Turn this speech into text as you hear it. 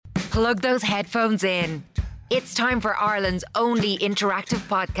Plug those headphones in. It's time for Ireland's only interactive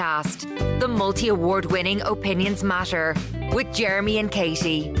podcast, the multi-award winning Opinions Matter, with Jeremy and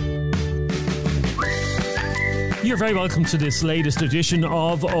Katie. You're very welcome to this latest edition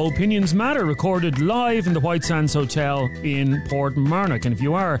of Opinions Matter, recorded live in the White Sands Hotel in Portmarnock. And if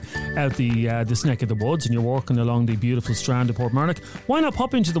you are out this neck of the woods and you're walking along the beautiful strand of Portmarnock, why not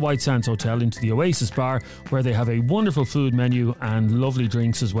pop into the White Sands Hotel, into the Oasis Bar, where they have a wonderful food menu and lovely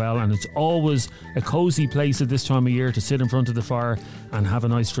drinks as well. And it's always a cosy place at this time of year to sit in front of the fire and have a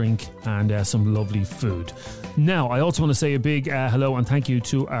nice drink and some lovely food. Now, I also want to say a big hello and thank you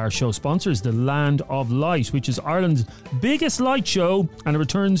to our show sponsors, the Land of Light, which is Ireland's biggest light show, and it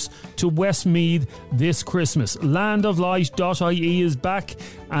returns to Westmeath this Christmas. Landoflight.ie is back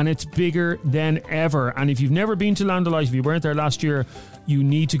and it's bigger than ever. And if you've never been to Land of Light, if you weren't there last year, you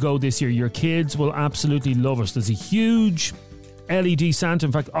need to go this year. Your kids will absolutely love us. There's a huge LED Santa,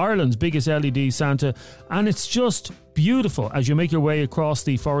 in fact Ireland's biggest LED Santa, and it's just beautiful. As you make your way across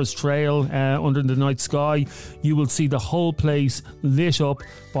the forest trail under the night sky, you will see the whole place lit up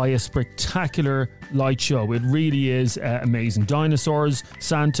by a spectacular light show. It really is amazing. Dinosaurs,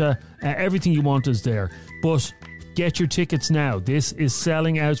 Santa, everything you want is there. But get your tickets now. This is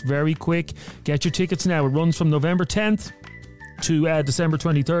selling out very quick. Get your tickets now. It runs from November 10th to December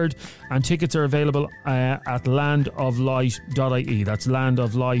 23rd, and tickets are available at landoflight.ie. That's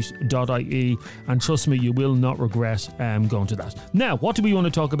landoflight.ie, and trust me, you will not regret going to that. Now, what do we want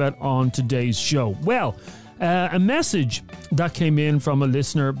to talk about on today's show? Well, a message that came in from a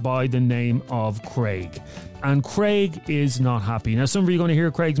listener by the name of Craig. And Craig is not happy. Now, some of you are going to hear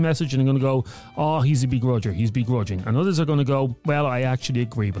Craig's message and are going to go, oh, he's a begrudger, he's begrudging. And others are going to go, well, I actually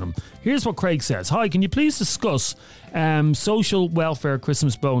agree with him. Here's what Craig says. Hi, can you please discuss social welfare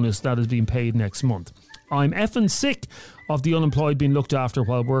Christmas bonus that is being paid next month? I'm effing sick of the unemployed being looked after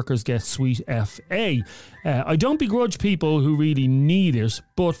while workers get sweet FA. I don't begrudge people who really need it,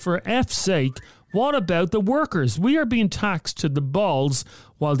 but for F's sake, what about the workers? We are being taxed to the balls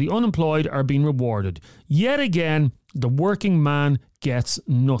while the unemployed are being rewarded. Yet again, the working man gets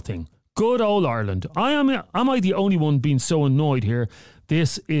nothing. Good old Ireland. Am I the only one being so annoyed here?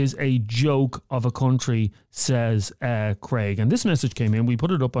 This is a joke of a country, says Craig. And this message came in. We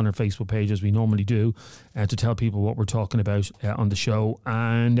put it up on our Facebook page, as we normally do, to tell people what we're talking about on the show.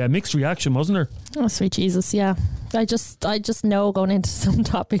 And mixed reaction, wasn't there? Oh, sweet Jesus, yeah. I just know going into some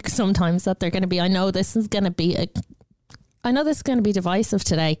topics sometimes that they're going to be, I know this is going to be divisive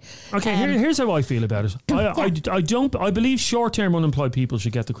today. Okay, here's how I feel about it. I believe short-term unemployed people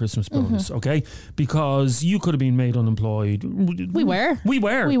should get the Christmas bonus, okay? Because you could have been made unemployed. We were made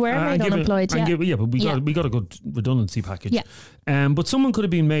unemployed, yeah. But we got a good redundancy package. Yeah. But someone could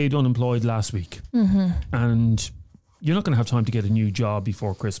have been made unemployed last week. Mm-hmm. And you're not going to have time to get a new job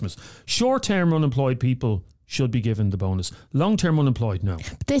before Christmas. Short-term unemployed people should be given the bonus. Long-term unemployed, no.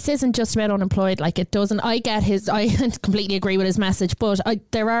 But this isn't just about unemployed. Like, it doesn't. I completely agree with his message, but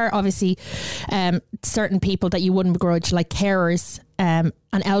there are obviously certain people that you wouldn't begrudge, like carers and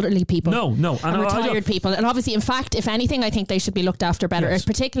elderly people. No. And retired people. And obviously, in fact, if anything, I think they should be looked after better, yes.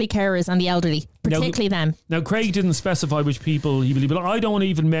 Particularly carers and the elderly, particularly them. Now, Craig didn't specify which people he believed, but I don't want to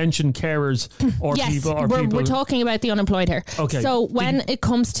even mention carers or people. Yes, we're talking about the unemployed here. Okay. So when it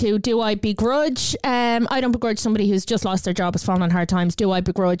comes to, do I begrudge, I don't begrudge somebody who's just lost their job, has fallen on hard times. Do I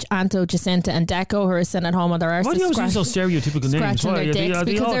begrudge Anto, Jacinta and Deco, who are sitting at home on their arses? Why do you always use those stereotypical names? Scratching their dicks,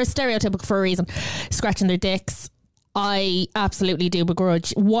 because they're stereotypical for a reason. Scratching their dicks. I absolutely do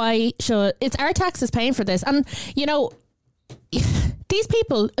begrudge. Why should... It's our taxes paying for this. And, you know, these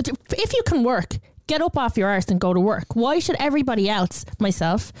people, if you can work, get up off your arse and go to work. Why should everybody else,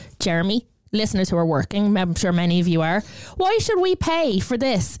 myself, Jeremy, listeners who are working, I'm sure many of you are, why should we pay for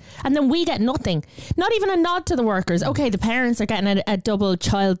this? And then we get nothing. Not even a nod to the workers. Okay, the parents are getting a double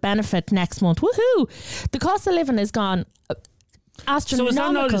child benefit next month. Woohoo! The cost of living is gone...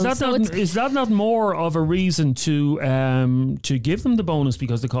 astronomical. So is that not more of a reason to give them the bonus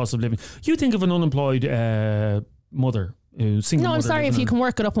because the cost of living? You think of an unemployed mother, single. No, I'm sorry. If you can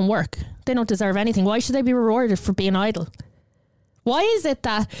work it up and work, they don't deserve anything. Why should they be rewarded for being idle? Why is it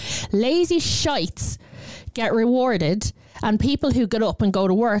that lazy shites get rewarded and people who get up and go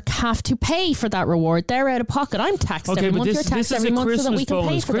to work have to pay for that reward? They're out of pocket. I'm taxed every month. You're taxed every month so that we can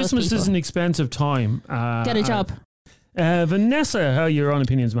pay for Christmas those people. Is an expensive time. Get a job. Vanessa, how you're on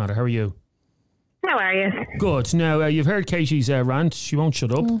Opinions Matter? How are you? How are you? Good. Now you've heard Katie's rant. She won't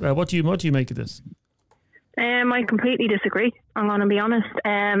shut up. What do you make of this? I completely disagree. I'm going to be honest.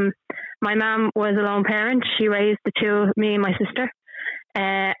 My mum was a lone parent. She raised the two, me and my sister.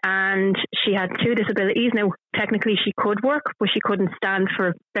 and she had 2 disabilities. Now, technically she could work, but she couldn't stand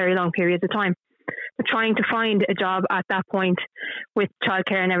for very long periods of time. But trying to find a job at that point with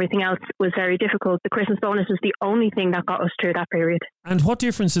childcare and everything else was very difficult. The Christmas bonus was the only thing that got us through that period. And what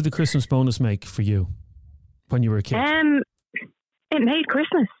difference did the Christmas bonus make for you when you were a kid? It made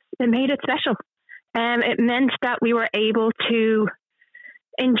Christmas. It made it special. It meant that we were able to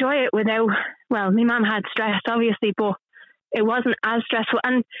enjoy it without, well, my mum had stress, obviously, but it wasn't as stressful.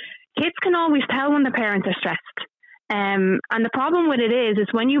 And kids can always tell when the parents are stressed. And the problem with it is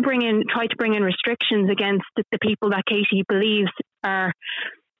when you try to bring in restrictions against the people that Katie believes are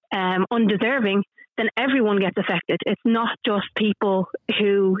undeserving, then everyone gets affected. It's not just people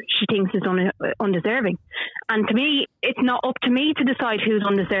who she thinks is undeserving. And to me, it's not up to me to decide who's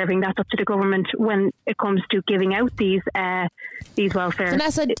undeserving. That's up to the government when it comes to giving out these welfare.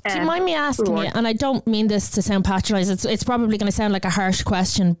 Vanessa, do you mind me asking you, and I don't mean this to sound patronising, it's probably going to sound like a harsh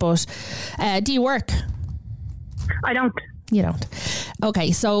question, but do you work? I don't. You don't.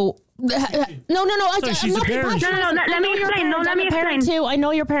 Okay, so no. I'm not being patronising. No. Let me explain. No, let me explain. Too. I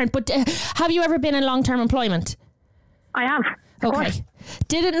know you're a parent, but have you ever been in long-term employment? I have. Okay.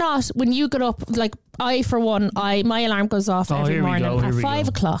 Did it not, when you got up, like I, for one, my alarm goes off every morning at 5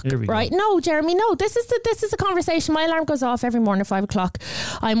 o'clock. Right? No, Jeremy, no. This is a conversation. My alarm goes off every morning at 5 o'clock.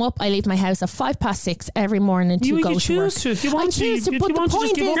 I'm up. I leave my house at 6:05 every morning to go to work. If you want I choose to. But the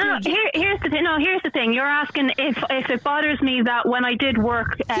point is, here's the thing. No, here's the thing. You're asking if it bothers me that when I did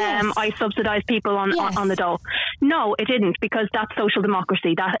work, yes, I subsidised people on the dole. No, it didn't, because that's social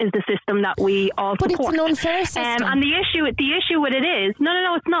democracy. That is the system that we all support. But it's an unfair system. And the issue with it is,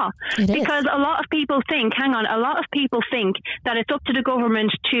 no, it's not. Because a lot of people think that it's up to the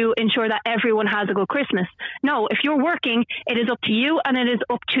government to ensure that everyone has a good Christmas. No, if you're working, it is up to you and it is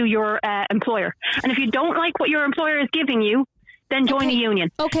up to your employer. And if you don't like what your employer is giving you, then join a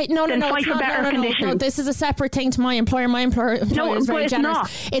union. Okay, no. Fight for better conditions. No, this is a separate thing to my employer. My employer is very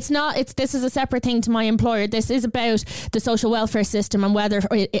generous. This is a separate thing to my employer. This is about the social welfare system and whether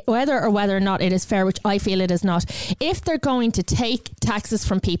or not it is fair, which I feel it is not. If they're going to take taxes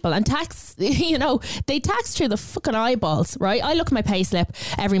from people and tax, they tax through the fucking eyeballs, right? I look at my pay slip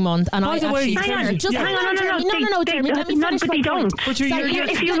every month and By the way, hang on, Jeremy, let me finish my point.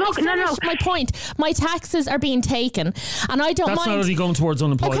 If you look, my point. My taxes are being taken, and I don't mind. That's not only going towards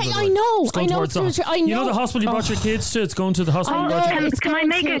unemployed. Okay, I know. You know the hospital you brought your kids to? It's going to the hospital. Can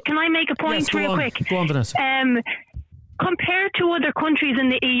I make a point real quick? Go on, Vanessa. Compared to other countries in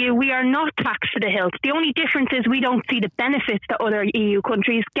the EU, we are not taxed to the hilt. The only difference is we don't see the benefits that other EU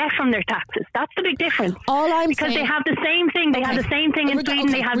countries get from their taxes. That's the big difference. Because they have the same thing. They have the same thing in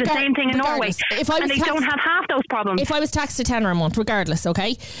Sweden. They have the same thing in Norway. And they don't have half those problems. If I was taxed a tenner a month, regardless,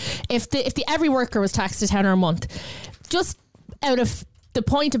 okay? If the every worker was taxed a tenner a month, just out of the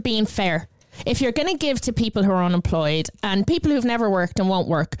point of being fair, if you're going to give to people who are unemployed and people who've never worked and won't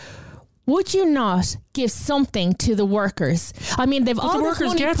work, would you not give something to the workers? I mean, the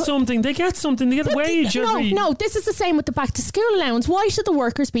workers get something. They get something. They get a wage. No, this is the same with the back to school allowance. Why should the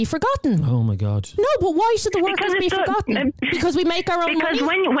workers be forgotten? Oh my God. No, but why should the workers be forgotten? Because we make our own money. Because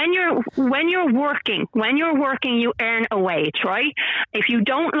when you're working, you earn a wage, right? If you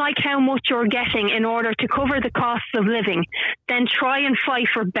don't like how much you're getting in order to cover the costs of living, then try and fight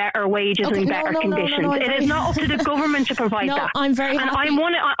for better wages and better conditions. It is not up to the government to provide that. I'm very happy.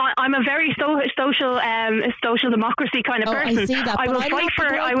 I'm a very social democracy kind of person. I see that, I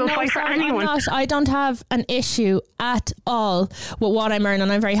will fight for anyone. I don't have an issue at all with what I'm earning.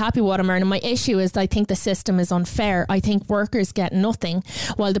 I'm very happy with what I'm earning. My issue is that I think the system is unfair. I think workers get nothing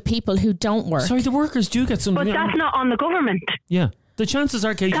while the people who don't work. Sorry, the workers do get something. But that's not on the government. Yeah. The chances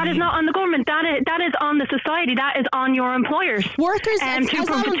are, Katie, that is not on the government. That is on the society. That is on your employers. Workers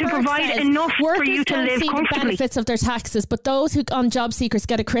to provide enough for you to live comfortably. Workers don't see the benefits of their taxes, but those who on job seekers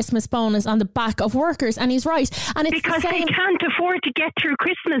get a Christmas bonus on the back of workers, and he's right. And it's because they can't afford to get through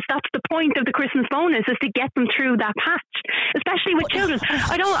Christmas. That's the point of the Christmas bonus, is to get them through that patch, especially with children.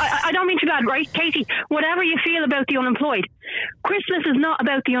 I don't mean to be bad, right, Katie? Whatever you feel about the unemployed, Christmas is not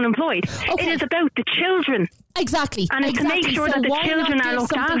about the unemployed. Okay. It is about the children. Exactly. And it's to make sure that the children are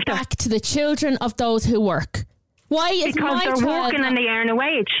looked after. Back to the children of those who work. Why is because they're working and they earn a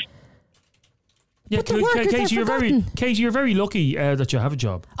wage. Yeah, Katie, you're very lucky that you have a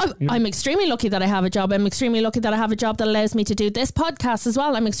job. I'm extremely lucky that I have a job. I'm extremely lucky that I have a job that allows me to do this podcast as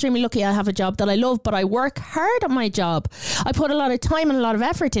well. I'm extremely lucky I have a job that I love, but I work hard at my job. I put a lot of time and a lot of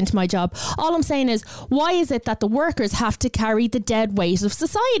effort into my job. All I'm saying is, why is it that the workers have to carry the dead weight of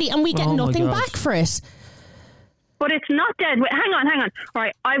society and we get nothing back for it? But it's not dead. Hang on. All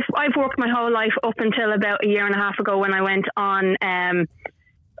right, I've worked my whole life up until about a year and a half ago when I went on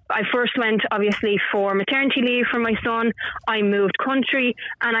I first went, obviously, for maternity leave for my son. I moved country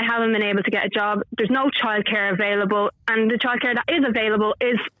and I haven't been able to get a job. There's no childcare available, and the childcare that is available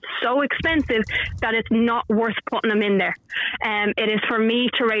is so expensive that it's not worth putting him in there. It is for me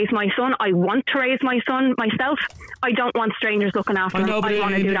to raise my son. I want to raise my son myself. I don't want strangers looking after him. I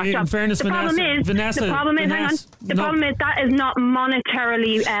want to do that job. Fairness, the problem is that is not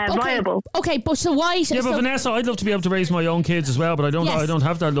monetarily viable. Okay, but so why? But Vanessa, I'd love to be able to raise my own kids as well, but I don't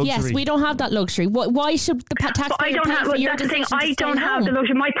have that luxury. Yes, we don't have that luxury. Why should the taxpayer pay for your decision to stay home? I don't have the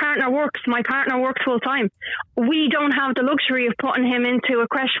luxury. My partner works full time. We don't have the luxury of putting him into a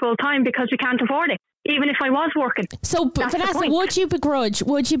creche full time because we can't afford it, even if I was working. So, Vanessa, would you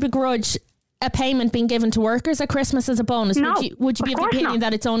begrudge a payment being given to workers at Christmas as a bonus? No, would you be of the opinion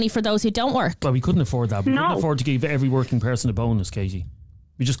that it's only for those who don't work? Well, we couldn't afford that. We couldn't afford to give every working person a bonus, Katie.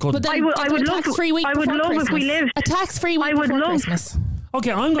 We just couldn't. But I would love if we lived a tax-free week before Christmas.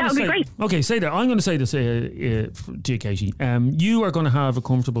 Okay, I'm going to say. Great. Okay, say that. I'm going to say this to you, Katie. You are going to have a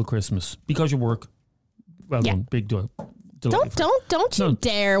comfortable Christmas because you work. Well done, big deal. Don't you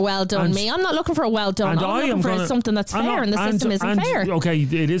dare well done me. I'm not looking for a well done. I'm looking for something that's fair, and the system isn't fair. Okay,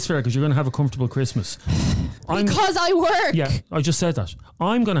 it is fair because you're going to have a comfortable Christmas. Because I work. Yeah, I just said that.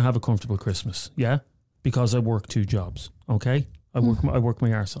 I'm going to have a comfortable Christmas. Yeah, because I work 2 jobs. Okay. I work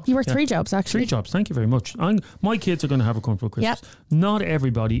my arse off. You work 3 jobs, actually. 3 jobs. Thank you very much. My kids are going to have a comfortable Christmas. Yep. Not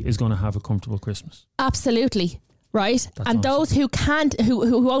everybody is going to have a comfortable Christmas. Absolutely. Right. And those who can't,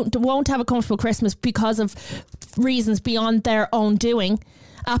 who won't have a comfortable Christmas because of reasons beyond their own doing,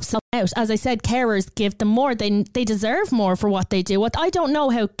 absolutely out. As I said, carers give them more. They deserve more for what they do. I don't know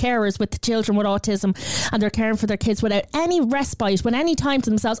how carers with children with autism and they're caring for their kids without any respite, with any time to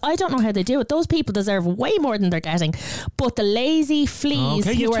themselves, I don't know how they do it. Those people deserve way more than they're getting. But the lazy fleas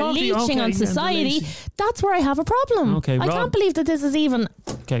who are leeching on society, that's where I have a problem. Okay, I can't believe that this is even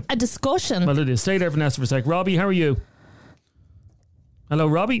a discussion. Well, it is. Stay there, Vanessa, for a sec. Robbie, how are you? Hello,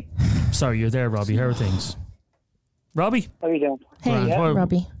 Robbie. Sorry, you're there, Robbie. How are things? Robbie? How are you doing? Hey,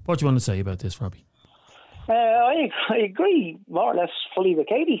 Robbie. What do you want to say about this, Robbie? I agree more or less fully with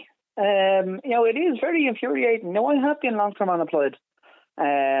Katie. It is very infuriating. I have been long-term unemployed.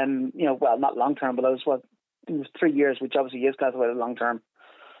 Not long-term, but it was 3 years, which obviously is classified as long-term.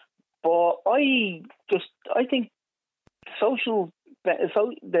 But I think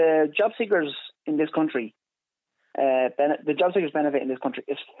the job seekers in this country, the job seekers benefit in this country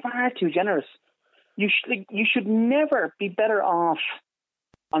is far too generous. You should never be better off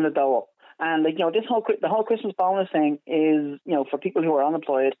on the dole. And the whole Christmas bonus thing is, for people who are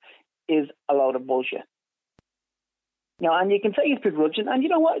unemployed, is a load of bullshit. And you can say it's begrudging, and you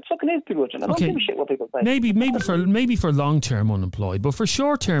know what? It fucking is begrudging. I don't give a shit what people say. Maybe for long-term unemployed, but for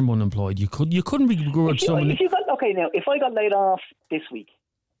short-term unemployed, you couldn't begrudge someone. If I got laid off this week,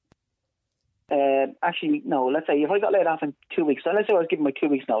 let's say if I got laid off in 2 weeks, so let's say I was given my 2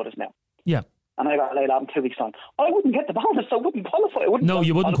 weeks notice now. Yeah. And I got laid off in 2 weeks' time, I wouldn't get the bonus. I wouldn't qualify.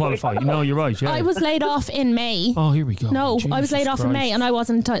 You wouldn't qualify. No, you're right. Yeah. I was laid off in May. Oh, here we go. No, Jesus I was laid off Christ. in May and I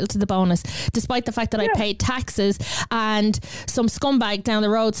wasn't entitled to the bonus, despite the fact that I paid taxes, and some scumbag down the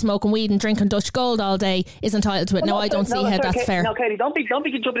road smoking weed and drinking Dutch Gold all day is entitled to it. I don't see how that's fair. No, Katie, don't be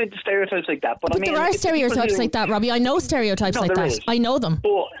jumping into stereotypes like that. But there are stereotypes like that, Robbie. I know stereotypes like that. I know them.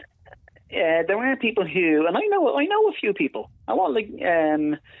 But there are people who, and I know a few people.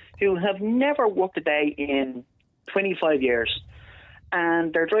 Who have never worked a day in 25 years,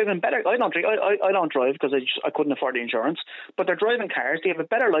 and they're driving better. I don't drive because I couldn't afford the insurance, but they're driving cars. They have a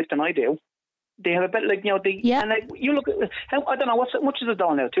better life than I do. They have a better, and you look at, I don't know, how much is it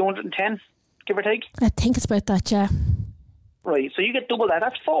done now? 210, give or take? I think it's about that, yeah. Right, so you get double that.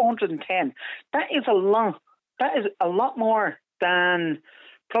 That's 410. That is a lot. That is a lot more than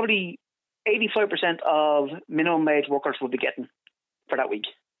probably 85% of minimum wage workers will be getting for that week.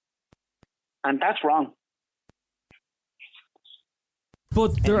 And that's wrong.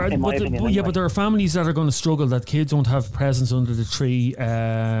 But there are families that are going to struggle, that kids won't have presents under the tree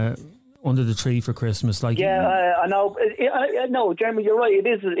for Christmas. I know. No, Jeremy, you're right.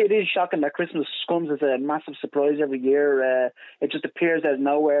 It is shocking that Christmas comes as a massive surprise every year. It just appears out of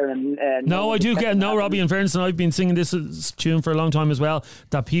nowhere. Robbie, in fairness, and I've been singing this tune for a long time as well,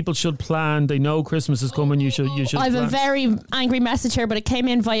 that people should plan. They know Christmas is coming. You should. I have a very angry message here, but it came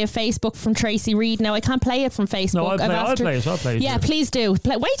in via Facebook from Tracy Reid. Now I can't play it from Facebook. No, I'll play it. Yeah, please do.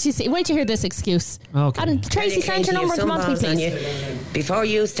 Wait to hear this excuse. Okay. And Tracy, send your number and come on to me, please. Before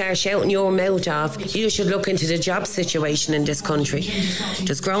you start shouting your mouth off, you should look into the job situation in this country.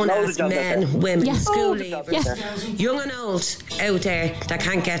 There's grown-ass men, women, school leavers, young and old out there that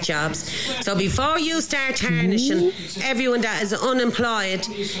can't get jobs. So before you start tarnishing everyone that is unemployed,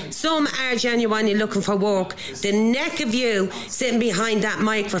 some are genuinely looking for work. The neck of you sitting behind that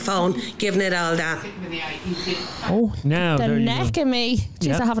microphone, giving it all that. Oh, now the neck of me.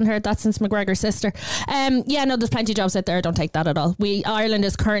 Jeez, I haven't heard that since McGregor's sister. There's plenty of jobs out there. Don't take that at all. Ireland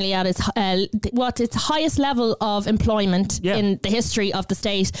is currently at its highest level of employment in the history of the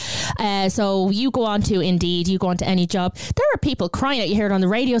state. So you go on to Indeed, you go on to any job. There are people crying out. You hear it on the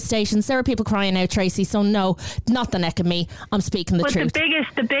radio stations. There are people crying out, Tracy. So no, not the neck of me. I'm speaking the truth.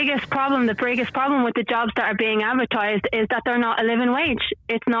 The biggest problem with the jobs that are being advertised is that they're not a living wage.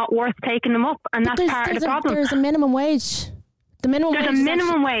 It's not worth taking them up, and that's part of the problem. There's a minimum wage. There's a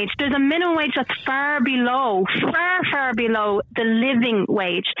minimum wage. There's a minimum wage that's far below the living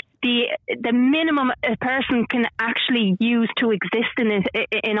wage. The minimum a person can actually use to exist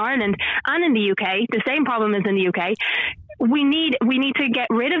in Ireland and in the UK. The same problem is in the UK. We need to get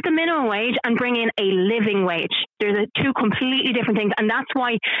rid of the minimum wage and bring in a living wage. There's two completely different things, and that's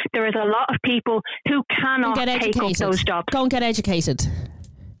why there is a lot of people who cannot take up those jobs. Don't get educated.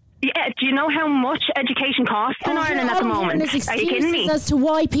 Yeah, do you know how much education costs in Ireland at the moment? Are you kidding me? As to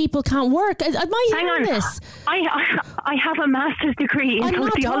why people can't work. Am I hearing this? I have a master's degree in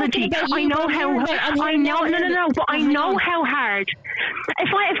sociology. I know how hard. If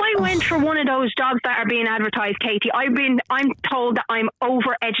I went for one of those jobs that are being advertised, Katie, I'm told that I'm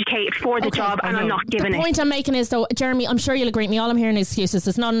overeducated for the job, and I'm not giving it. The point I'm making is, though, Jeremy, I'm sure you'll agree with me. All I'm hearing is excuses.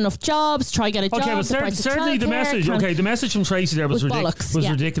 There's not enough jobs. Try get a job. Okay, but certainly the message. Okay, the message from Tracy there was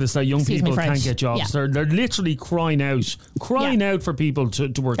ridiculous. That young people can't get jobs. They're literally crying out for people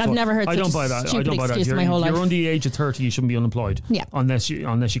to work. I've never heard. I don't buy that. You're under the age of 30, you shouldn't be unemployed. Yeah. Unless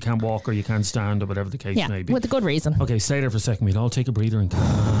you can't walk or you can't stand or whatever the case may be. With a good reason. Okay, stay there for a second. We'll all take a breather and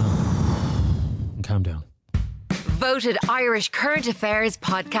calm down. Voted Irish Current Affairs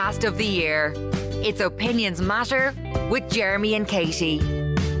Podcast of the Year. It's Opinions Matter with Jeremy and Katie.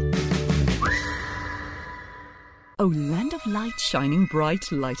 Oh, Land of Light shining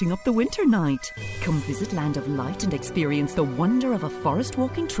bright, lighting up the winter night. Come visit Land of Light and experience the wonder of a forest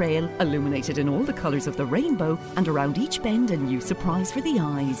walking trail, illuminated in all the colours of the rainbow, and around each bend a new surprise for the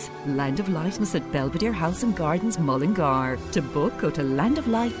eyes. Land of Lightness at Belvedere House and Gardens, Mullingar. To book, go to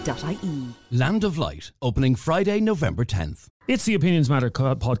landoflight.ie. Land of Light, opening Friday, November 10th. It's the Opinions Matter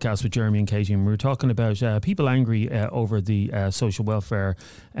podcast with Jeremy and Katie, and we're talking about people angry over the social welfare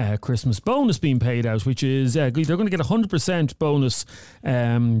Christmas bonus being paid out, which is they're going to get 100% bonus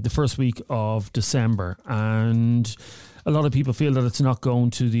the first week of December, and a lot of people feel that it's not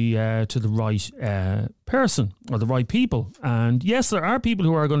going to the right person or the right people. And yes, there are people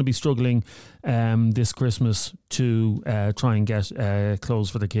who are going to be struggling this Christmas to try and get clothes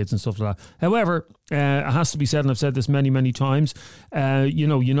for their kids and stuff like that. However, it has to be said, and I've said this many, many times, you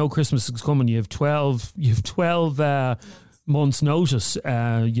know Christmas is coming. You have 12 months notice.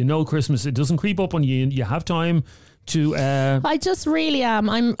 Christmas, it doesn't creep up on you. You have time to I just really am.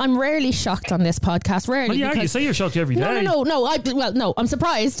 I'm rarely shocked on this podcast. Rarely. Well, you say you're shocked every day. No. I'm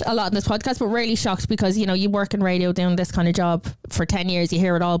surprised a lot in this podcast, but rarely shocked because you work in radio doing this kind of job for 10 years. You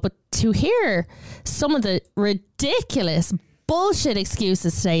hear it all, but to hear some of the ridiculous bullshit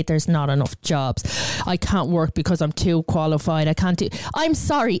excuses say there's not enough jobs. I can't work because I'm too qualified. I can't do. I'm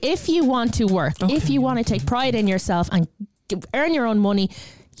sorry. If you want to work, if you want to take pride in yourself and earn your own money,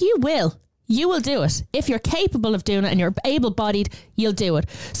 you will. You will do it. If you're capable of doing it and you're able-bodied, you'll do it.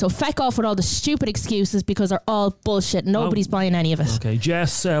 So feck off with all the stupid excuses because they're all bullshit. Nobody's buying any of it. Okay,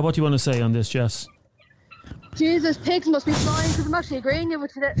 Jess, what do you want to say on this, Jess? Jesus, pigs must be flying because I'm actually agreeing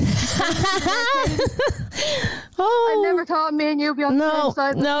with you. I never thought me and you be on the same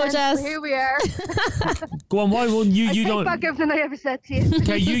side. No, Jess. Here we are. Go on, why wouldn't you? You don't. I take back everything I ever said to you.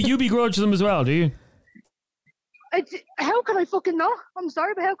 Okay, you begrudge them as well, do you? How can I fucking know? I'm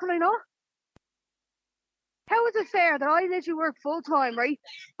sorry, but how can I know? How is it fair that I literally work full time, right?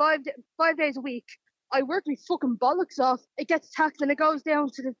 5 days a week. I work my fucking bollocks off. It gets taxed and it goes down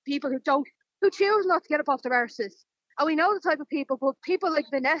to the people who choose not to get up off their arses. And we know the type of people, but people like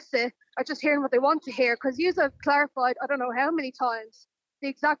Vanessa are just hearing what they want to hear because you have clarified, I don't know how many times, the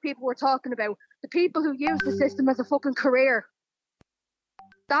exact people we're talking about. The people who use the system as a fucking career.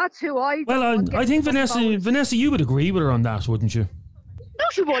 That's who I... Well, I think Vanessa, you would agree with her on that, wouldn't you? No,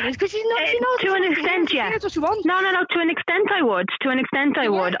 she wouldn't, because she knows to an extent, yeah. What she wants. No. To an extent, I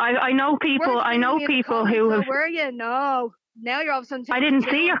would. I know people who have. Were you? No. Now you're all of a sudden. I didn't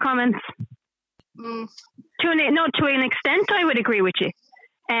see your comments. To an extent, I would agree with you.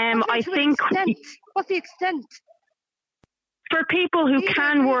 I think... What's the extent? For people who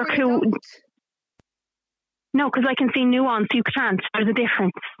can work, who... No, because I can see nuance. You can't. There's a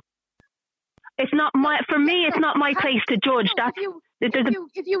difference. It's not my... For me, it's not my place to judge.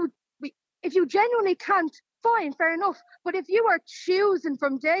 If you genuinely can't, fine, fair enough. But if you are choosing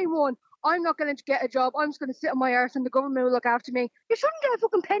from day one, I'm not going to get a job, I'm just going to sit on my arse and the government will look after me, you shouldn't get a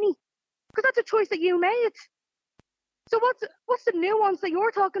fucking penny. Because that's a choice that you made. So what's the nuance that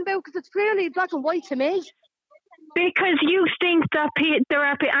you're talking about? Because it's clearly black and white to me. Because you think that there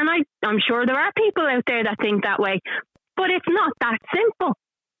are, and I'm sure there are people out there that think that way, but it's not that simple.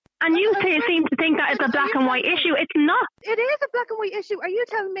 And you seem to think that it's a black and white issue. It's not. It is a black and white issue. Are you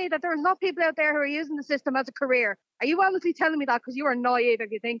telling me that there are not people out there who are using the system as a career? Are you honestly telling me that? Because you are naive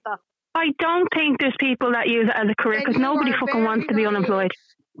if you think that. I don't think there's people that use it as a career because nobody fucking wants to be unemployed.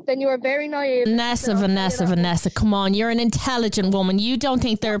 Then you are very naive. Vanessa, come on. You're an intelligent woman. You don't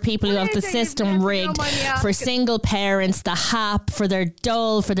think there are people who have the system rigged for single parents, the HAP, for their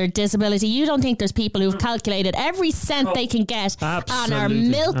dole, for their disability. You don't think there's people who've calculated every cent they can get and are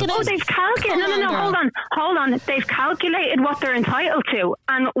milking it? Oh, they've calculated. No, hold on. They've calculated what they're entitled to,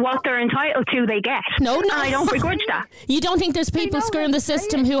 and what they're entitled to they get. No. And I don't begrudge that. You don't think there's people screwing the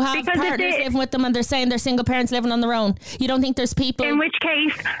system who have partners living with them and they're saying they're single parents living on their own? You don't think there's people... In which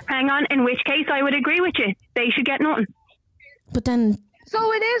case I would agree with you. They should get nothing. But then...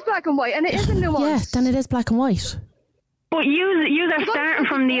 So it is black and white, and it is a nuance. Yeah, then it is black and white. But you are starting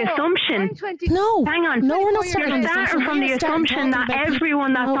from the assumption... No. Hang on. No, we're not starting. You're starting from the assumption that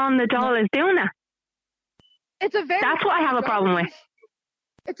everyone that's on the dole is doing it. That's what I have a problem with.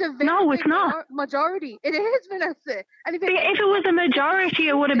 It's a very it's not. Majority. It is, Vanessa. And if it was a majority,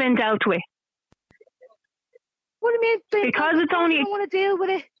 it would have been dealt with. What do you mean? Because it's only... You don't want to deal with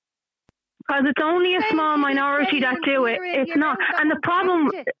it. Because it's only a small minority that do it. It's not. And the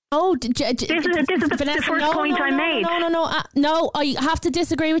problem... this is the first point I made. No, I have to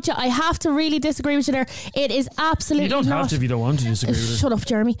disagree with you. I have to really disagree with you there. It is absolutely not. You don't have to if you don't want to disagree with it. Shut up,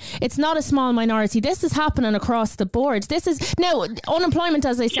 Jeremy. It's not a small minority. This is happening across the board. This is... Now, unemployment,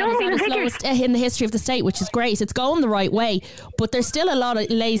 as I said, is at its lowest in the history of the state, which is great. It's going the right way. But there's still a lot of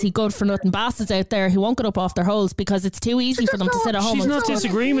lazy, good-for-nothing bastards out there who won't get up off their holes because it's too easy for them to sit at home. She's not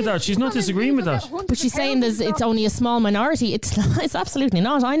disagreeing with that. She's not disagreeing with that. But she's saying it's only a small minority. It's not, it's absolutely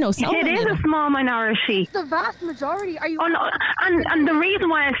not. I know so. It is a small minority. It's the vast majority. Are you? And the reason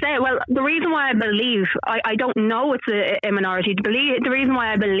why I say, the reason why I believe, I don't know it's a minority. The reason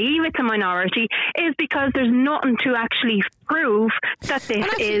why I believe it's a minority is because there's nothing to actually prove that this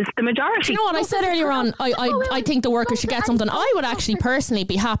is the majority. You know what I said earlier on? I think the workers should get something. I would actually personally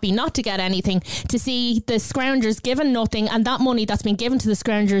be happy not to get anything, to see the scroungers given nothing, and that money that's been given to the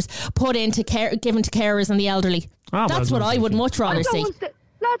scroungers put into given to carers and the elderly. That's what I would much rather see.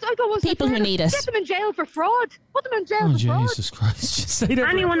 Lads, I don't want people who need it. Get them in jail for fraud. Put them in jail for fraud. Jesus Christ. Just say that.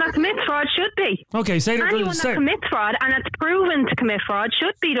 Anyone that commits fraud should be. Okay, say that. Anyone that commits fraud and it's proven to commit fraud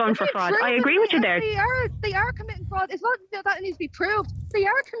should be done for fraud. I agree with you there. They are committing fraud. It's not that it needs to be proved. They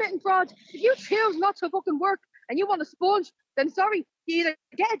are committing fraud. If you choose not to fucking work and you want to sponge, then sorry, you either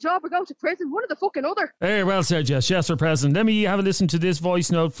get a job or go to prison. One or the fucking other. Hey, well said, Jess. Yes, for President. Let me have a listen to this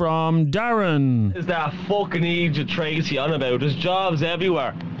voice note from Darren. Is that fucking Egypt Tracy on about? There's jobs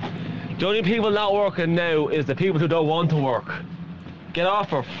everywhere. The only people not working now is the people who don't want to work. Get off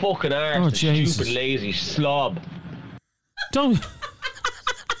her fucking arse, stupid lazy slob. Don't...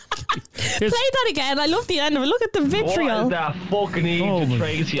 Play that again. I love the end of it. Look at the vitriol. What is that fucking Egypt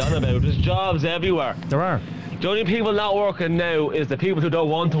Tracy on about? There's jobs everywhere. There are. The only people not working now is the people who don't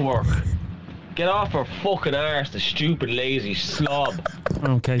want to work. Get off her fucking arse, the stupid lazy slob.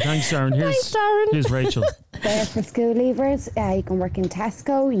 Okay, thanks, Darren. Here's Rachel. There for school leavers, you can work in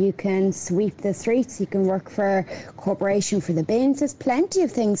Tesco, you can sweep the streets, you can work for Corporation for the Bins. There's plenty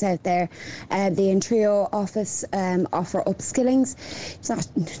of things out there. The Intrio office offer upskillings.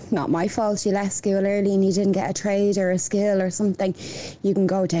 It's not my fault you left school early and you didn't get a trade or a skill or something. You can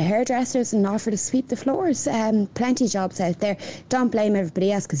go to hairdressers and offer to sweep the floors. Plenty of jobs out there. Don't blame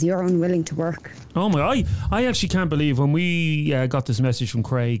everybody else because you're unwilling to work. Oh my! I actually can't believe when we got this message from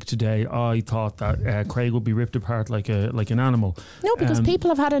Craig today. I thought that Craig would be ripped apart like an animal. No, because people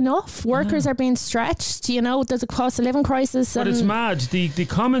have had enough. Workers are being stretched. You know, there's a cost of living crisis. But it's mad. The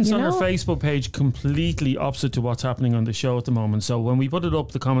comments on our Facebook page completely opposite to what's happening on the show at the moment. So when we put it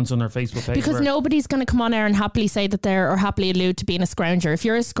up, the comments on our Facebook page, because nobody's going to come on air and happily say that or happily allude to being a scrounger. If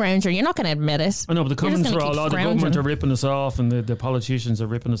you're a scrounger, you're not going to admit it. I know, but the comments are all, the government are ripping us off and the politicians are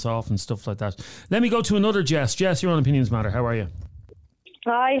ripping us off and stuff like that. Let me go to another Jess. Jess, you're on Opinions Matter. How are you?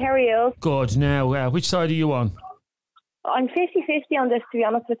 Hi, how are you? Good. Now, which side are you on? I'm 50-50 on this, to be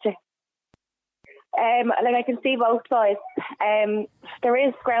honest with you. Like, I can see both sides. There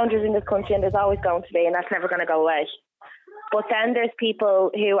is scroungers in this country, and there's always going to be, and that's never going to go away. But then there's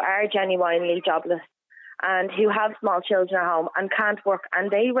people who are genuinely jobless and who have small children at home and can't work,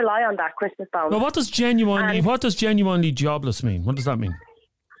 and they rely on that Christmas bonus. Well, what does genuinely jobless mean? What does that mean?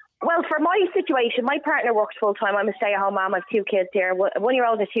 Well, for my situation, my partner works full time. I'm a stay-at-home mum. I have 2 kids here, a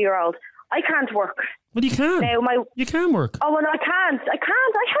 1-year-old and a 2-year-old. I can't work. Well, you can. You can work. Oh, well, I can't. How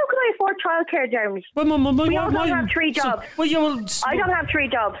can I afford childcare, Jeremy? Well, we all don't have 3 jobs. I don't have 3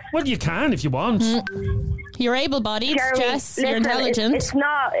 jobs. Well, you can if you want. You're able-bodied, Jess. You're intelligent. It's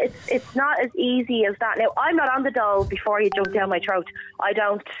not as easy as that. Now, I'm not on the dole before you jump down my throat. I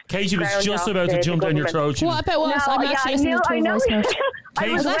don't. Katie was just about to jump down your throat. What about us? I'm actually listening to a voice note. I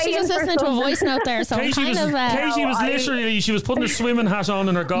was actually just listening to a voice note there, so Katie was literally, she was putting a swimming hat on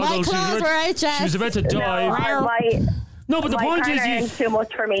and her goggles. My clothes were out, Jess. She was about to dive. No, but the point is, earns too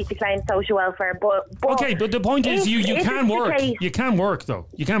much for me to claim social welfare. But okay, but the point is, you can work. You can work, though.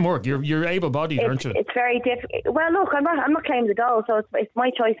 You can work. You're able-bodied, aren't you? It's very difficult. Well, look, I'm not claiming the dole, so it's my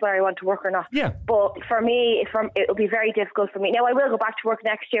choice whether I want to work or not. Yeah. But for me, it'll be very difficult for me. Now, I will go back to work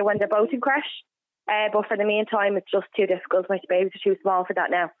next year when they're both in creche. But for the meantime, it's just too difficult. My babies are too small for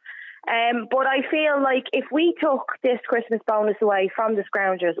that now. But I feel like if we took this Christmas bonus away from the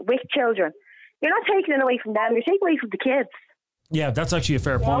scroungers with children, you're not taking it away from them, you're taking it away from the kids. Yeah, that's actually a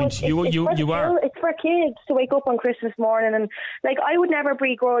fair point. You are. It's for kids to wake up on Christmas morning, and like, I would never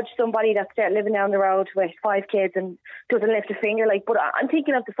begrudge somebody that's living down the road with 5 kids and doesn't lift a finger. Like, but I'm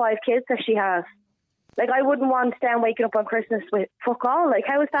thinking of the 5 kids that she has. Like, I wouldn't want them waking up on Christmas with fuck all. Like,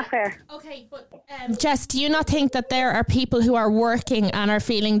 how is that fair? Okay, but Jess, do you not think that there are people who are working and are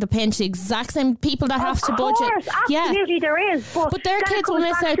feeling the pinch, the exact same people that have to budget? Of course, absolutely there is. But their kids will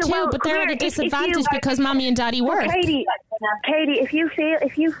miss out too, but they're at a disadvantage because mommy and daddy work. Katie, if you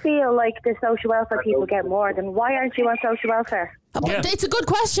feel like the social welfare people get more, then why aren't you on social welfare? Yeah. It's a good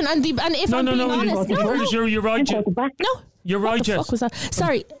question, and if I'm being honest, you're right. No. You're right, Jess. What the fuck was that?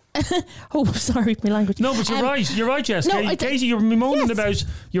 Sorry. Oh, sorry, my language. No, but you're right. You're right, Jess. No, Katie, you're moaning about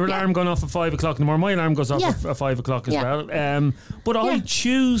your alarm going off at 5 o'clock in the morning. My alarm goes off at 5 o'clock as well. But I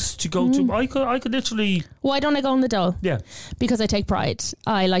choose to go to. I could literally. Why don't I go on the dole? Yeah, because I take pride.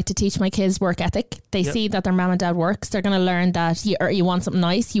 I like to teach my kids work ethic. They see that their mum and dad works. They're going to learn that you want something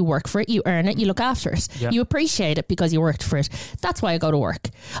nice, you work for it, you earn it, you look after it, you appreciate it because you worked for it. That's why I go to work.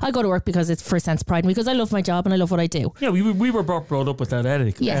 I go to work because it's for a sense of pride, and because I love my job and I love what I do. Yeah, we were brought up with that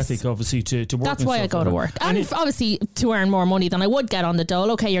ethic, obviously, to work. That's why I go to work. And obviously to earn more money than I would get on the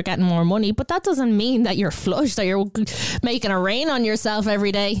dole. Okay, you're getting more money, but that doesn't mean that you're flush, that you're making a rain on yourself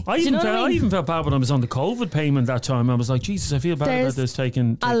every day. I even felt bad when I was on the COVID payment that time. I was like, Jesus, I feel bad about this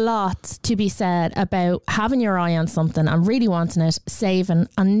taking. A lot to be said about having your eye on something and really wanting it, saving,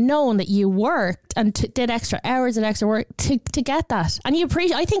 and knowing that you worked and did extra hours and extra work to get that. And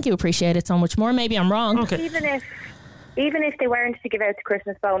I think you appreciate it so much more. Maybe I'm wrong. Okay. Even if they weren't to give out the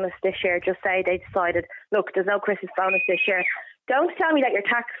Christmas bonus this year, just say they decided, look, there's no Christmas bonus this year. Don't tell me that your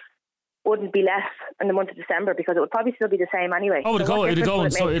tax wouldn't be less in the month of December, because it would probably still be the same anyway. Oh,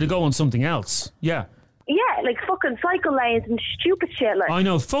 it'd go on something else. Yeah. Yeah, like fucking cycle lanes and stupid shit. Like, I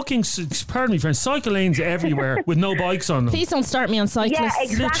know, fucking, pardon me, friends, cycle lanes everywhere with no bikes on them. Please don't start me on cyclists. Yeah,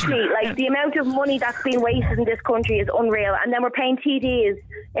 exactly. Like, the amount of money that's been wasted in this country is unreal. And then we're paying TDs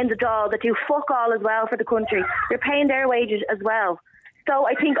in the Dáil that do fuck all as well for the country. They're paying their wages as well. So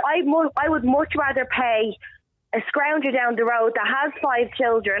I think I would much rather pay a scrounger down the road that has 5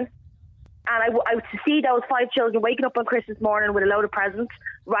 children, and I would see those 5 children waking up on Christmas morning with a load of presents,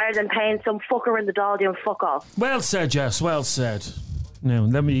 rather than paying some fucker in the Dáil doing fuck all. Well said, Jess, well said. Now,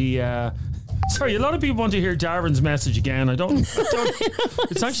 let me... sorry, a lot of people want to hear Darren's message again. I don't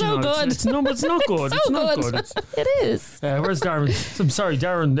it's actually so not. Good. It's not good. It's not good. It is. Where's Darren? I'm sorry,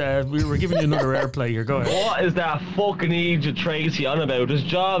 Darren. We were giving you another airplay here. Go ahead. What is that fucking Egypt Tracy on about? There's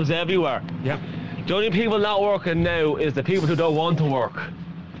jobs everywhere. Yep. The only people not working now is the people who don't want to work.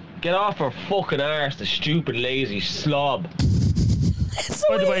 Get off her fucking arse, the stupid, lazy slob.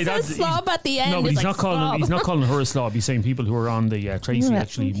 By the way, that's slob at the end. No, but he's not calling her a slob. He's saying people who are on the Tracy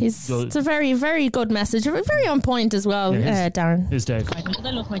actually. It's a very, very good message. Very on point as well, Darren. Is Dave?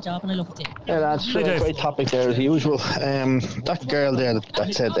 I love my job and I love it too. Yeah, that's a great topic there as usual. That girl there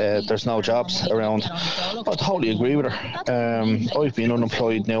that said there's no jobs around, I totally agree with her. I've been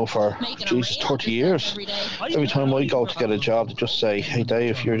unemployed now for 30 years. Every time I go to get a job, they just say, "Hey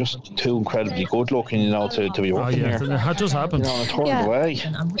Dave, you're just too incredibly good looking, to be working here." That does happen. Away. away.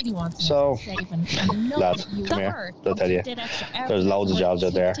 So, lads, come here. I'll tell you, there's loads of jobs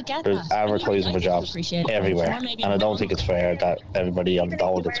out there. There's advertising for jobs everywhere. And I don't think it's fair that everybody on the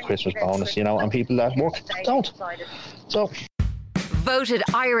dole gets a Christmas bonus, you know, and people that work don't. So... Voted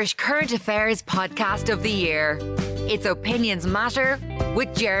Irish Current Affairs Podcast of the Year. It's Opinions Matter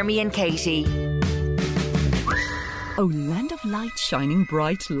with Jeremy and Katie. Oh, Land of Light shining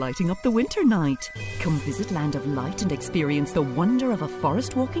bright, lighting up the winter night. Come visit Land of Light and experience the wonder of a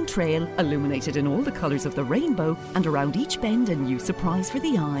forest walking trail, illuminated in all the colours of the rainbow, and around each bend a new surprise for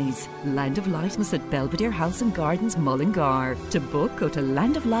the eyes. Land of Light is at Belvedere House and Gardens, Mullingar. To book, go to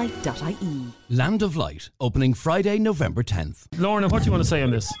landoflight.ie. Land of Light, opening Friday, November 10th. Lorna, what do you want to say on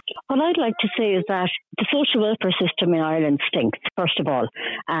this? What I'd like to say is that the social welfare system in Ireland stinks, first of all.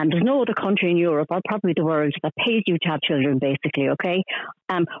 And there's no other country in Europe, or probably the world, that pays you to have children, basically, okay?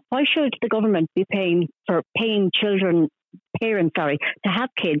 Why should the government be paying parents, to have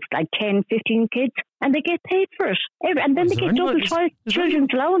kids, like 10, 15 kids, and they get paid for it? And then they get double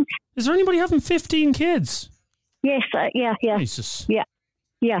children's allowance. Is there anybody having 15 kids? Yes, yeah. Jesus.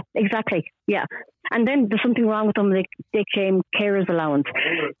 Yeah, exactly, yeah. And then there's something wrong with them, they claim carers allowance.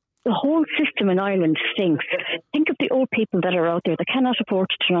 The whole system in Ireland stinks. Think of the old people that are out there that cannot afford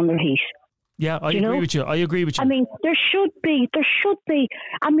to turn on their heat. Yeah, I agree with you. I mean, there should be.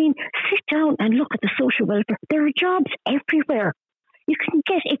 I mean, sit down and look at the social welfare. There are jobs everywhere. You can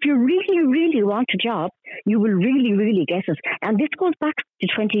get, if you really, really want a job, you will really, really get it. And this goes back to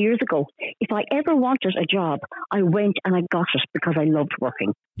 20 years ago. If I ever wanted a job, I went and I got it because I loved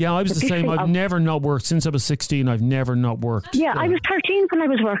working. Yeah, I was the same. I've never not worked. Since I was 16, I've never not worked. Yeah, I was 13 when I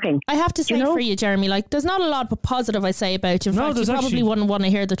was working. I have to say for you, Jeremy, like, there's not a lot of positive I say about you. In fact, you probably wouldn't want to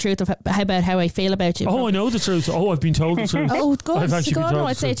hear the truth about how I feel about you. Oh, I know the truth. Oh, I've been told the truth. Oh, God. No,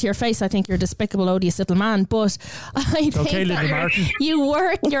 I'd say to your face, I think you're a despicable, odious little man. But I think little Martin. You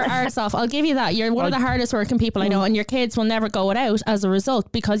work your arse off. I'll give you that. You're one of the hardest working people I know, and your kids will never go without as a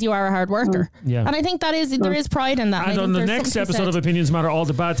result because you are a hard worker. Yeah. And I think there is pride in that. And on the next episode of Opinions Matter, all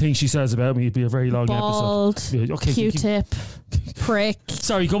the bad things she says about me, it'd be a very long episode. Okay, Q-tip, prick.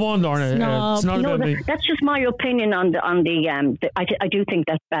 Sorry, go on, Lorna. It's not about me. That's just my opinion on the I do think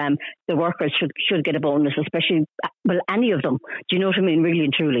that the workers should get a bonus, especially any of them. Do you know what I mean? Really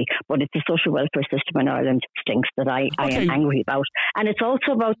and truly. But it's the social welfare system in Ireland stinks that I am angry about. And it's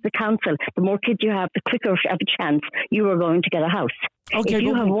also about the council. The more kids you have, the quicker you have a chance you are going to get a house. Okay, if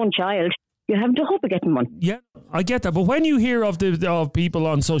you have one child, you have the hope of getting one. Yeah, I get that. But when you hear of people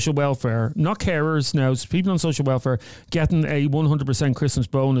on social welfare, not carers now, it's people on social welfare getting a 100% Christmas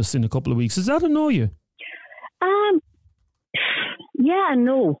bonus in a couple of weeks, does that annoy you? Yeah and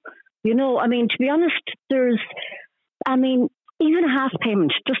no. You know, I mean, to be honest, even a half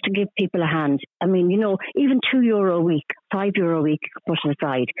payment, just to give people a hand. I mean, you know, even €2 a week, €5 a week, put it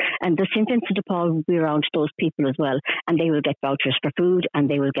aside. And the St. Vincent de Paul will be around those people as well. And they will get vouchers for food, and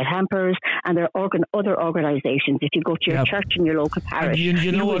they will get hampers, and there are other organisations. If you go to your church in your local parish,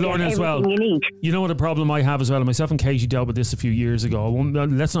 you know what, Lorna, as well. You need. You know what a problem I have as well. Myself and Katie dealt with this a few years ago.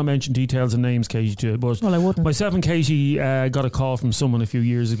 Let's not mention details and names, Katie, too. But I wouldn't. Myself and Katie got a call from someone a few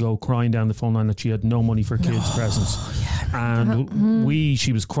years ago crying down the phone line that she had no money for kids' presents. And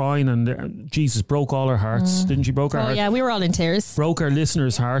she was crying, and Jesus broke all her hearts. Didn't she? Broke her heart. Yeah, we were all in tears. Broke our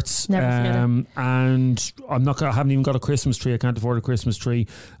listeners' hearts. Never forget it. And I haven't even got a Christmas tree. I can't afford a Christmas tree.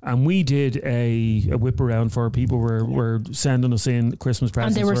 And we did a whip around for people were sending us in Christmas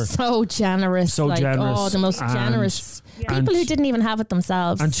presents. And they were so generous. Generous. Oh, the most generous. People who didn't even have it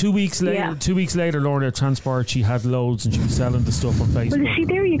themselves. And 2 weeks later, Lorna transpired she had loads and she was selling the stuff on Facebook. Well, you see,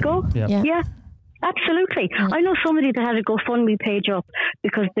 there you go. Yeah. Absolutely. I know somebody that had a GoFundMe page up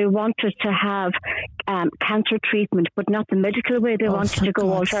because they wanted to have cancer treatment, but not the medical way. They wanted to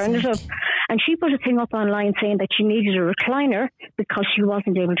go alternative. And she put a thing up online saying that she needed a recliner because she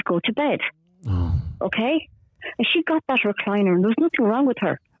wasn't able to go to bed. Okay? And she got that recliner, and there was nothing wrong with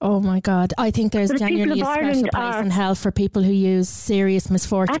her. Oh my God. I think there's genuinely a special place in hell for people who use serious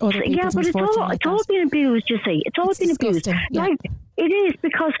misfortune. It's all been abused, you see. It's all been abused. Yeah. Like, it is,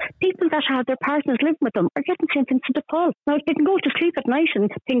 because people that have their partners living with them are getting sent into the Paul. Now, they can go to sleep at night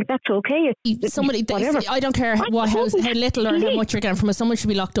and think that's okay. I don't care how little or how much you're getting from it. Someone should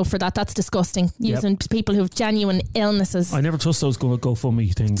be locked up for that. That's disgusting. Using people who have genuine illnesses. I never trust those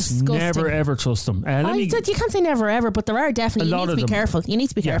GoFundMe things. Disgusting. Never ever trust them. You can't say never ever, but there are definitely. You need to be careful. You need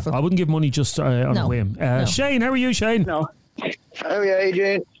to be careful. I wouldn't give money just on a whim. Shane, how are you, Shane? No. How are you,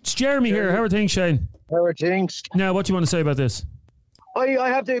 Adrian? It's Jeremy here. How are things, Shane? How are things? Now, what do you want to say about this? I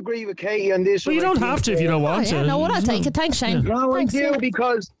have to agree with Katie on this. Well, you don't have to if you don't want to. No, I'll take it. Thanks, Shane. No, I do,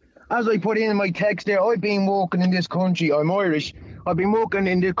 because as I put in my text there, I've been walking in this country. I'm Irish. I've been working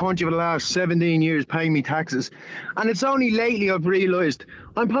in this country for the last 17 years, paying me taxes, and it's only lately I've realised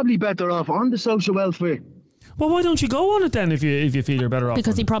I'm probably better off on the social welfare. Well, why don't you go on it then if you feel you're better off?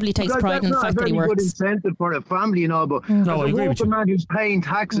 Because he probably takes pride in the fact that he works. That's not a very good incentive for a family and all, but No, I agree with you. as a man who's paying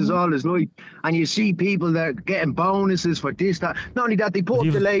taxes all his life, and you see people that are getting bonuses for this, that. Not only that, they put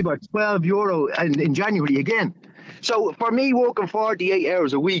up the labour €12 in January again. So for me, working 48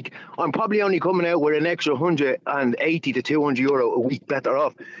 hours a week, I'm probably only coming out with an extra €180 to €200 a week better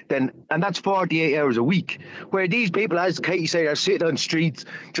off and that's 48 hours a week. Where these people, as Katie said, are sitting on streets,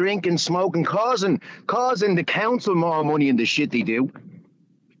 drinking, smoking, causing the council more money in the shit they do.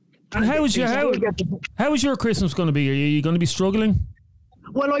 And how is your Christmas going to be? Are you going to be struggling?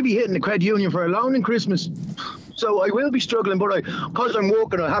 Well, I'll be hitting the credit union for a loan in Christmas. So I will be struggling, but because I'm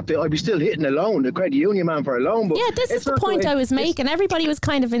working, I'll be still hitting a loan, the credit union man for a loan. But yeah, this is the point I was making. Everybody was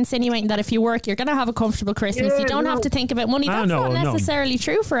kind of insinuating that if you work, you're going to have a comfortable Christmas. You don't have to think about money. That's not necessarily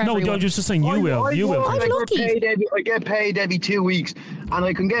true for everyone. No, I'm just saying you will. I'm lucky. I get paid every 2 weeks, and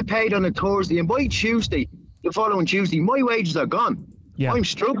I can get paid on a Thursday, and by Tuesday, the following Tuesday, my wages are gone. Yeah. I'm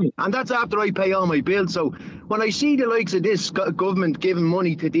struggling, and that's after I pay all my bills. So when I see the likes of this government giving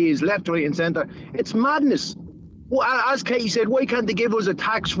money to these left, right and centre, it's madness. Well, as Katie said, why can't they give us a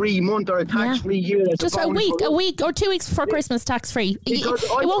tax-free month or a tax-free year? Just a week or 2 weeks before Christmas, tax-free. It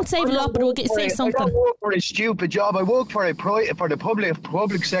won't save a lot, but it will save something. I don't work for a stupid job. I work for the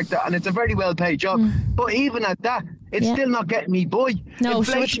public sector, and it's a very well-paid job. But even at that, it's still not getting me by. No,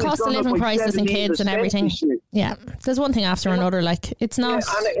 so it's cost of living prices and kids and everything. Yeah, there's one thing after another. Like, it's not.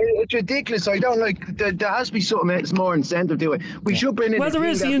 Yeah, and it's ridiculous. I don't like. There has to be something that's more incentive to it. We should bring in. Well, there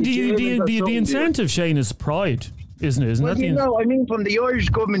is the incentive, Shane, is pride. Isn't it? I mean, from the Irish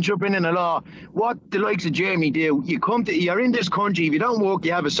government should bring in a law. What the likes of Jamie do, you're in this country, if you don't work,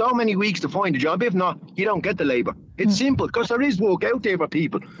 you have so many weeks to find a job. If not, you don't get the labour. It's simple, because there is work out there for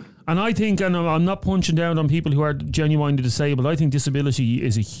people. And I think, and I'm not punching down on people who are genuinely disabled, I think disability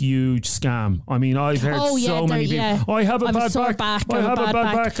is a huge scam. I mean, I've heard so many people, I have a bad back. I have a bad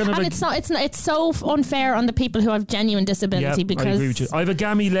back. And it's so unfair on the people who have genuine disability because... I agree with you. I have a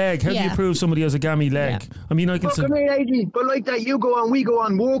gammy leg. How do you prove somebody has a gammy leg? I mean, I can say... But like that, we go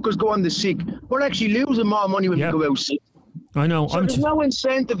on, workers go on the sick. We're actually losing more money when we go out sick. I know. So there's no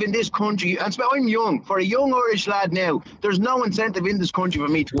incentive in this country. And I'm young. For a young Irish lad now, there's no incentive in this country for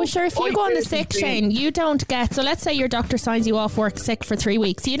me to work. Well, sure, if you go on the sick, Shane, you don't get... So let's say your doctor signs you off work sick for 3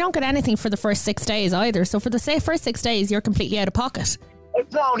 weeks. You don't get anything for the first 6 days either. So for the first 6 days, you're completely out of pocket.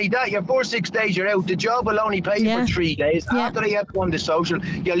 It's not only that, your first 6 days you're out. The job will only pay you for 3 days. After they have to go on the social,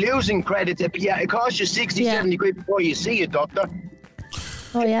 you're losing credit. It costs you 60, 70 quid before you see a doctor.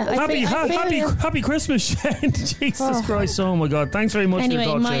 Oh yeah! Happy Christmas, Shane. Jesus Christ! Oh my God! Thanks very much. Anyway,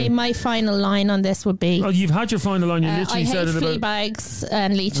 for your thoughts, my final line on this would be. Oh, you've had your final line. You literally said it about. I hate flea bags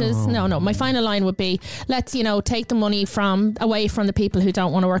and leeches. Oh. No. My final line would be: let's take the money away from the people who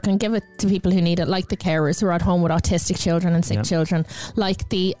don't want to work and give it to people who need it, like the carers who are at home with autistic children and sick children, like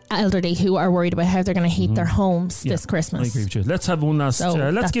the elderly who are worried about how they're going to heat their homes this Christmas. I agree with you. Let's have one last.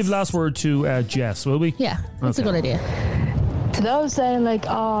 Let's give last word to Jess, will we? Yeah, that's a good idea. To those saying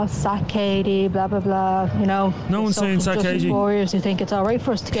sack Katie, blah blah blah, no one's saying sack Katie. Warriors who think it's all right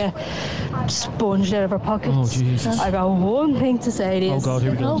for us to get sponged out of our pockets. Oh Jesus! I got one thing to say to you. Oh God,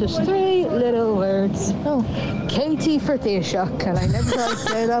 here we go. Just 3 little words. Katie for fish shop. And I never thought I'd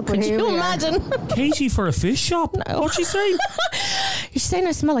say that, but here we are. Could you imagine? Katie for a fish shop? No. What's she saying? She's saying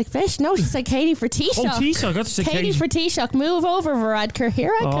I smell like fish. No, she said Katie for Taoiseach. Oh, Taoiseach. I got to say Katie for Taoiseach. Move over, Varadkar.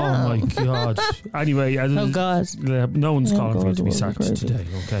 Here I come. Oh my God. Anyway, God. No one's calling for you to be sacked today.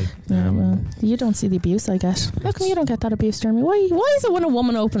 Okay. Well, you don't see the abuse I get. How come you don't get that abuse, Jeremy? Why is it when a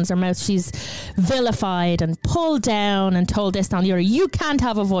woman opens her mouth, she's vilified and pulled down and told this, down, the other? You can't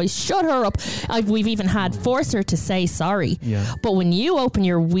have a voice. Shut her up. We've even forced her to say sorry. Yeah. But when you open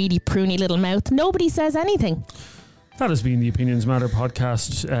your weedy, pruny little mouth, nobody says anything. That has been the Opinions Matter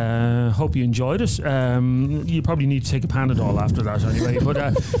podcast. Hope you enjoyed it. You probably need to take a Panadol after that anyway.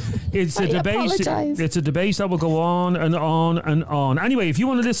 But it's a debate. Apologize. It's a debate that will go on and on and on. Anyway, if you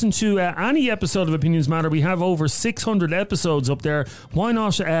want to listen to any episode of Opinions Matter, we have over 600 episodes up there. Why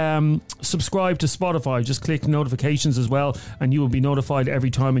not subscribe to Spotify? Just click notifications as well, and you will be notified every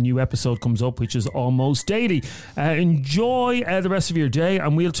time a new episode comes up, which is almost daily. Enjoy the rest of your day,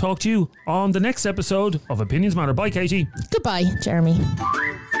 and we'll talk to you on the next episode of Opinions Matter. Bye, Katie. Goodbye, Jeremy.